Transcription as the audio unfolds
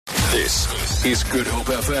This is Good Hope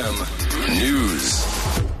FM News.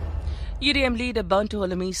 UDM leader Bantu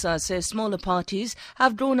Holomisa says smaller parties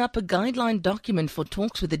have drawn up a guideline document for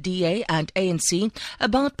talks with the DA and ANC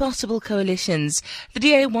about possible coalitions. The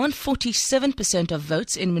DA won 47% of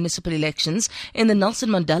votes in municipal elections in the Nelson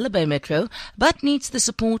Mandela Bay Metro, but needs the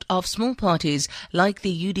support of small parties like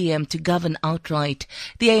the UDM to govern outright.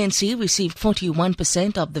 The ANC received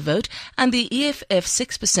 41% of the vote and the EFF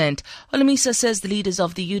 6%. Holomisa says the leaders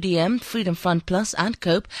of the UDM, Freedom Front Plus and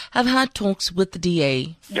COPE have had talks with the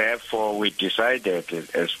DA. Therefore, we decided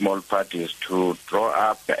as small parties to draw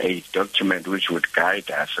up a document which would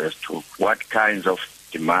guide us as to what kinds of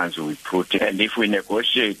demands we put. And if we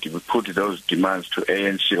negotiate, we put those demands to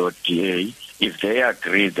ANC or DA. If they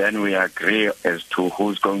agree, then we agree as to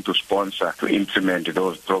who's going to sponsor to implement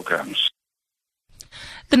those programs.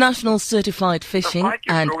 The National Certified Fishing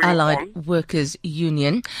and Allied Workers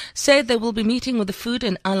Union said they will be meeting with the Food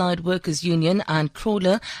and Allied Workers Union and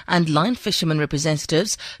trawler and line fishermen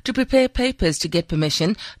representatives to prepare papers to get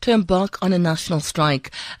permission to embark on a national strike.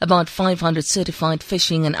 About 500 certified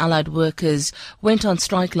fishing and allied workers went on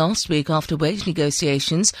strike last week after wage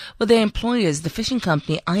negotiations with their employers, the fishing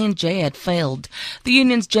company I&J, had failed. The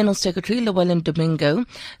union's General Secretary, Llewellyn Domingo,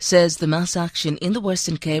 says the mass action in the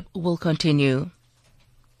Western Cape will continue.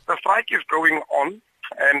 The strike is going on,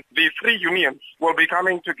 and the three unions will be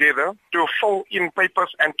coming together to fill in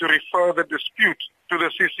papers and to refer the dispute to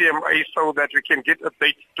the CCMA so that we can get a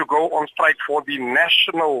date to go on strike for the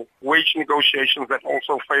national wage negotiations that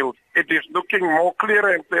also failed. It is looking more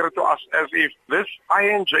clearer and clearer to us as if this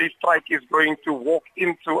I&J strike is going to walk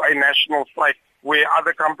into a national strike where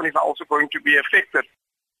other companies are also going to be affected.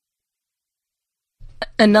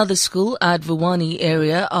 Another school at Vuwani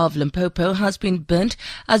area of Limpopo has been burnt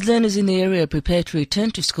as learners in the area prepare to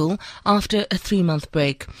return to school after a 3-month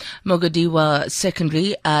break. Mogadiwa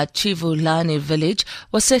Secondary at Chivulani village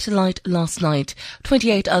was set alight last night.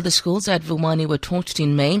 28 other schools at Vuwani were torched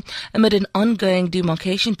in May amid an ongoing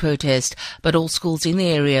demarcation protest, but all schools in the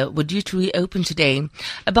area were due to reopen today.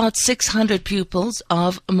 About 600 pupils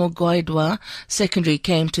of Mogadiwa Secondary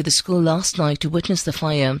came to the school last night to witness the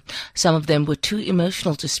fire. Some of them were too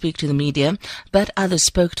emotional to speak to the media, but others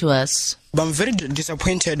spoke to us. I'm very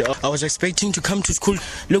disappointed. I was expecting to come to school.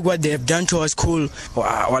 Look what they have done to our school.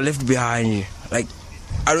 We're left behind. Like,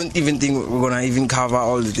 I don't even think we're going to even cover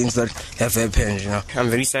all the things that have happened, I'm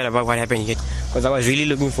very sad about what happened here because I was really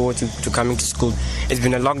looking forward to coming to school. It's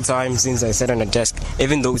been a long time since I sat on a desk.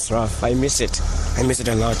 Even though it's rough, I miss it. I miss it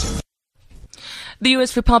a lot. The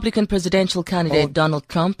U.S. Republican presidential candidate Donald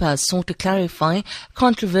Trump has sought to clarify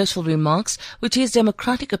controversial remarks which his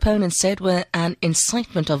Democratic opponents said were an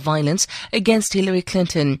incitement of violence against Hillary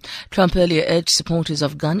Clinton. Trump earlier urged supporters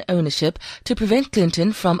of gun ownership to prevent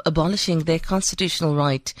Clinton from abolishing their constitutional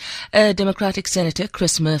right. A Democratic Senator,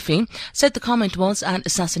 Chris Murphy, said the comment was an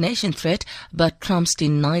assassination threat, but Trump's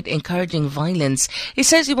denied encouraging violence. He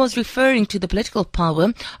says he was referring to the political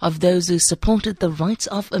power of those who supported the rights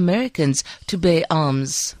of Americans to bear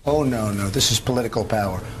arms. Oh, no. This is political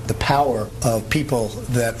power. The power of people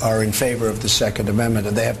that are in favor of the Second Amendment,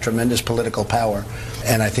 and they have tremendous political power.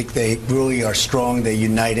 And I think they really are strong. They're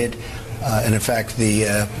united. And in fact,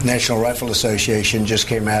 the National Rifle Association just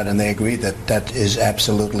came out and they agreed that that is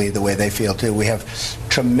absolutely the way they feel too. We have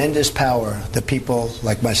tremendous power, the people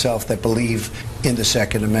like myself that believe in the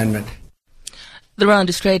Second Amendment. The rand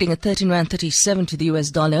is trading at 13 Rand 37 to the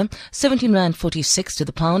US dollar, 17 Rand 46 to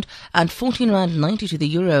the pound, and 14 Rand 90 to the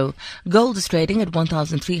euro. Gold is trading at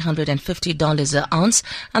 $1,350 an ounce,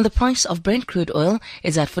 and the price of Brent crude oil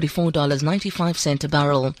is at $44.95 a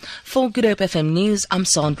barrel. For Good Hope FM News, I'm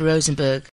Sandra Rosenberg.